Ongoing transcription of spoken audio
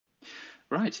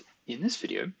Right, in this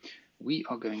video, we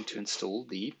are going to install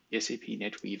the SAP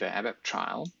NetWeaver ABAP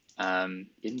trial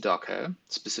in Docker,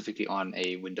 specifically on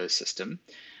a Windows system.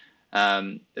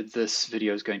 This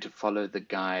video is going to follow the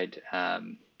guide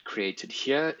created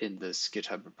here in this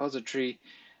GitHub repository.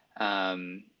 This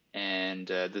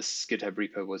GitHub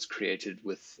repo was created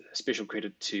with special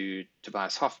credit to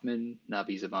Tobias Hoffman,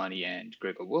 Nabi Zamani, and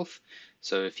Gregor Wolf.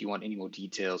 So if you want any more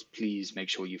details, please make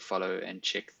sure you follow and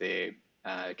check their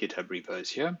GitHub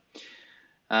repos here.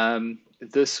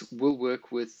 This will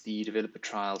work with the developer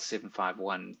trial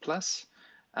 751 plus,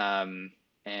 and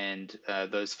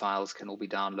those files can all be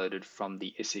downloaded from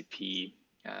the SAP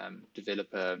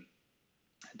developer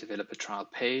trial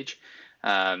page,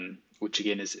 which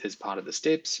again is part of the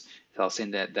steps. So I'll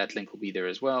send that link will be there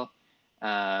as well.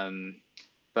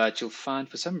 But you'll find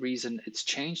for some reason it's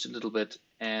changed a little bit,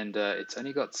 and it's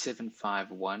only got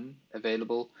 751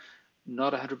 available.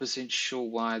 Not 100% sure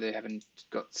why they haven't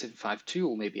got 752,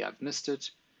 or maybe I've missed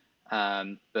it.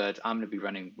 But I'm going to be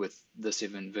running with the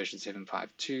version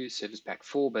 752 Service Pack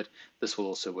 4, but this will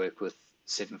also work with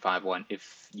 751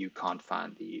 if you can't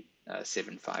find the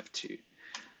 752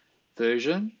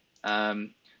 version.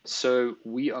 So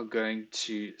we are going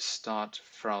to start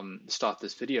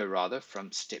this video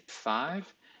from step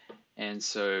 5, and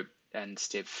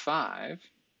step 5,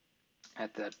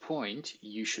 at that point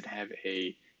you should have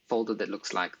a folder that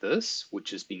looks like this, which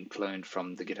has been cloned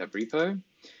from the GitHub repo.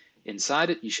 Inside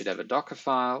it, you should have a Docker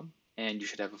file, and you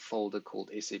should have a folder called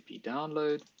SAP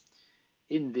Download.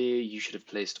 In there, you should have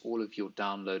placed all of your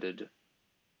downloaded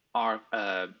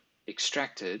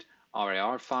extracted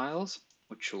RAR files,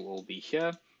 which will all be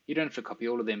here. You don't have to copy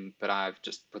all of them, but I've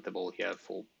just put them all here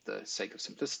for the sake of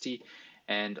simplicity.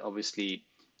 And obviously,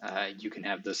 you can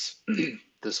have this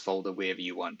this folder wherever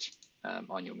you want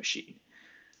on your machine.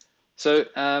 So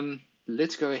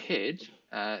let's go ahead,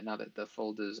 now that the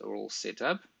folders are all set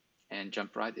up, and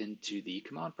jump right into the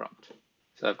command prompt.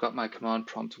 So I've got my command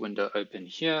prompt window open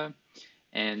here,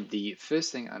 and the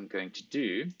first thing I'm going to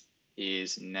do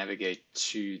is navigate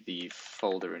to the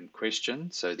folder in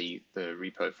question, so the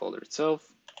repo folder itself,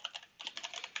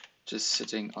 just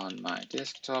sitting on my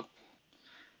desktop.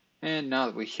 And now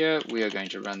that we're here, we are going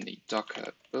to run the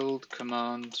docker build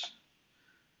command,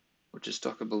 which is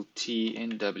docker build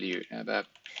t-nw abap.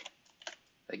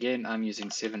 Again, I'm using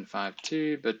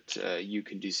 752, but you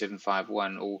can do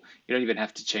 751, or you don't even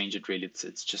have to change it really.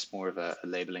 It's just more of a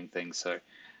labeling thing. So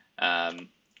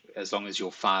as long as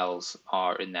your files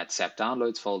are in that SAP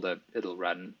downloads folder, it'll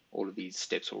run, all of these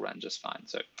steps will run just fine.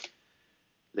 So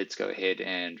let's go ahead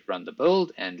and run the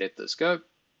build and let this go.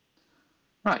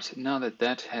 Right, now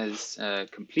that has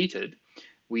completed,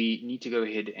 we need to go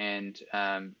ahead and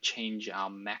change our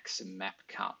max map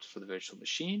count for the virtual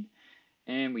machine.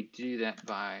 And we do that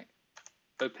by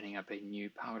opening up a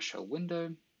new PowerShell window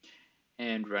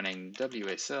and running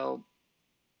WSL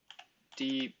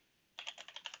d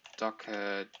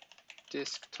docker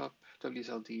desktop,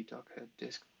 WSLD docker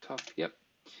desktop, yep.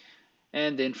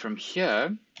 And then from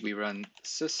here, we run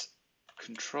sys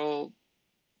control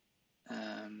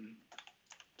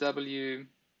w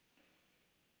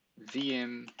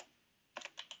VM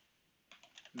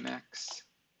max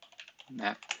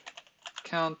map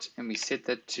count, and we set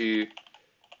that to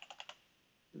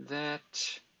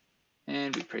that,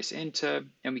 and we press enter,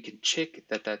 and we can check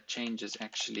that change has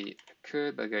actually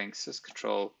occurred by going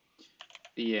syscontrol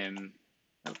VM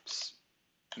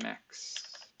max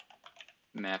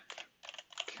map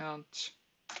count,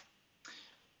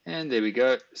 and there we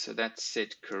go. So that's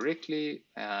set correctly,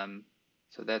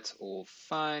 so that's all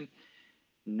fine.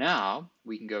 Now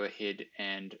we can go ahead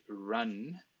and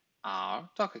run our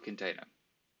Docker container.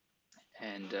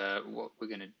 And what we're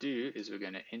going to do is we're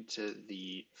going to enter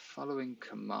the following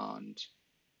command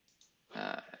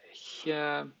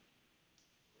here.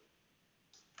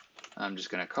 I'm just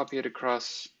going to copy it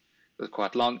across. It was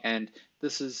quite long, and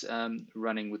this is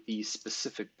running with these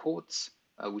specific ports,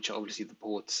 which are obviously the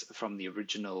ports from the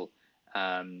original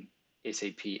SAP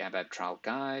ABAP trial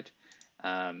guide,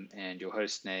 and your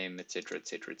host name, etc.,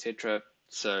 etc., etc.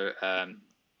 So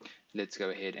let's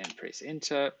go ahead and press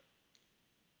enter.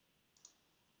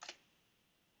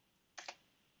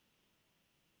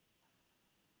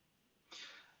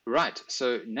 Right,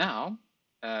 so now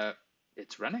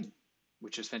it's running,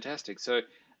 which is fantastic. So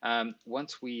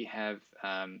once we have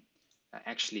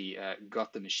actually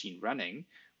got the machine running,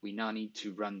 we now need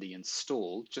to run the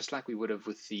install, just like we would have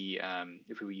with the,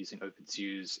 if we were using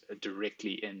OpenSUSE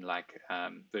directly in like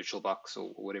VirtualBox or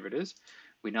whatever it is.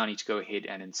 We now need to go ahead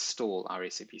and install our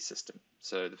SAP system.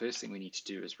 So the first thing we need to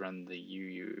do is run the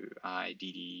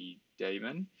UUIDD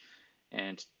daemon,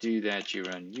 And to do that, you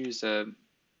run user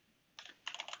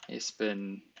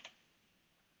sbin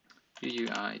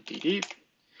uuidd.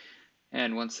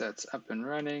 And once that's up and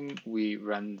running, we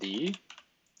run the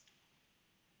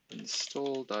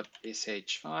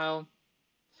install.sh file.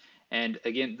 And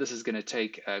again, this is going to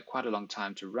take quite a long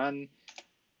time to run,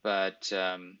 but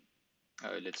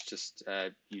let's just,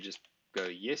 you just go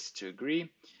yes to agree,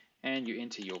 and you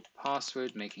enter your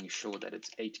password, making sure that it's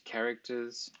 8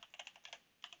 characters.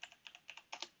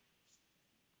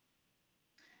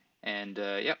 And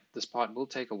yep, this part will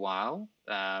take a while,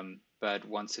 but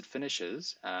once it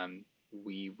finishes,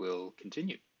 we will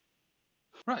continue.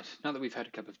 Right, now that we've had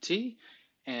a cup of tea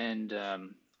and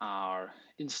our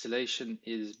installation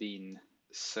is been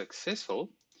successful,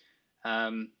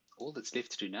 all that's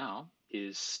left to do now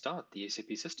is start the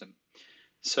SAP system.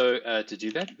 So to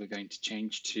do that, we're going to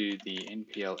change to the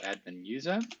npl admin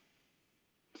user.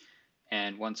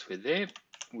 And once we're there,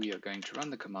 we are going to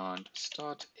run the command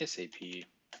start SAP,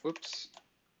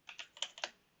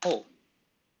 all.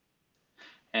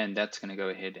 And that's going to go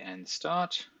ahead and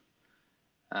start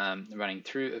running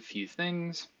through a few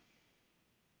things.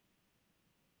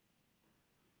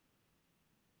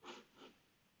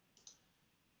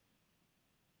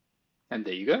 And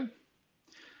there you go.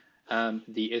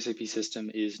 The SAP system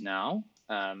is now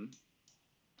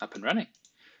up and running.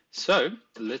 So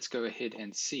let's go ahead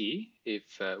and see if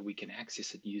we can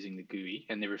access it using the GUI.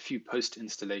 And there are a few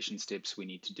post-installation steps we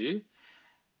need to do.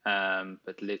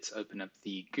 But let's open up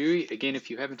the GUI. Again, if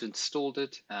you haven't installed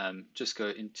it, just go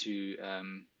into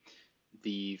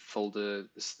the folder,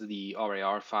 the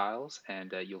RAR files,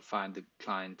 and you'll find the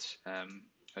client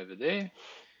over there.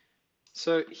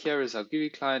 So here is our GUI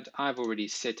client. I've already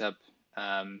set up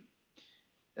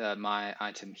my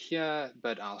item here,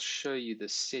 but I'll show you the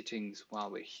settings while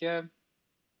we're here.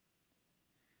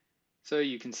 So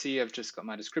you can see I've just got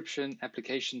my description,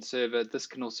 application server. This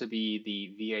can also be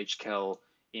the VHCal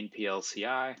NPL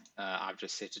CI. I've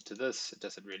just set it to this. It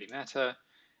doesn't really matter.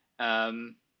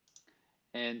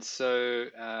 And so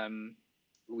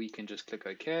we can just click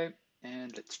OK,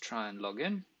 and let's try and log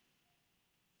in.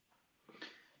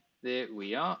 There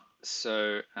we are.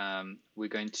 So we're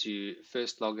going to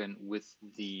first log in with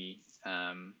the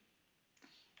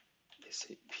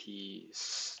SAP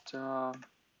star,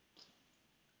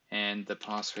 and the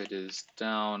password is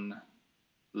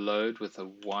download with a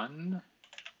 1.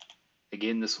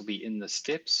 Again, this will be in the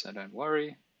steps, so don't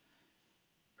worry.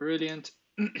 Brilliant.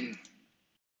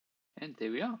 And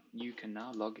there we are. You can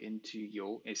now log into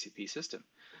your SAP system.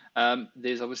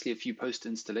 There's obviously a few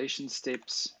post-installation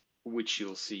steps, which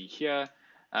you'll see here.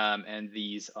 And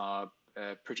these are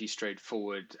pretty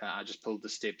straightforward. I just pulled the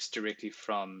steps directly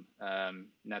from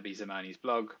Nabi Zamani's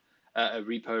blog, a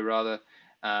repo rather.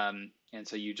 And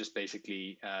so you just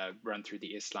basically run through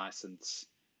the S license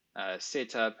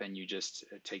setup, and you just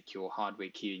take your hardware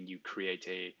key and you create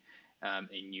a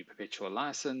new perpetual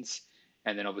license.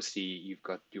 And then obviously you've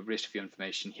got your rest of your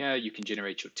information here. You can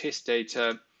generate your test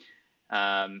data,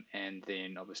 and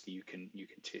then obviously you can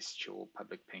test your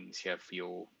public pings here for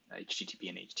your HTTP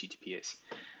and HTTPS.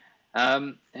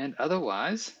 And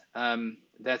otherwise,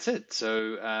 that's it.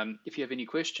 So if you have any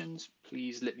questions,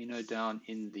 please let me know down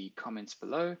in the comments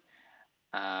below.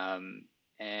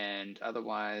 And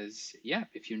otherwise, yeah,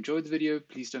 if you enjoyed the video,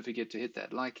 please don't forget to hit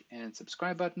that like and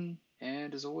subscribe button.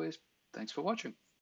 And as always, thanks for watching.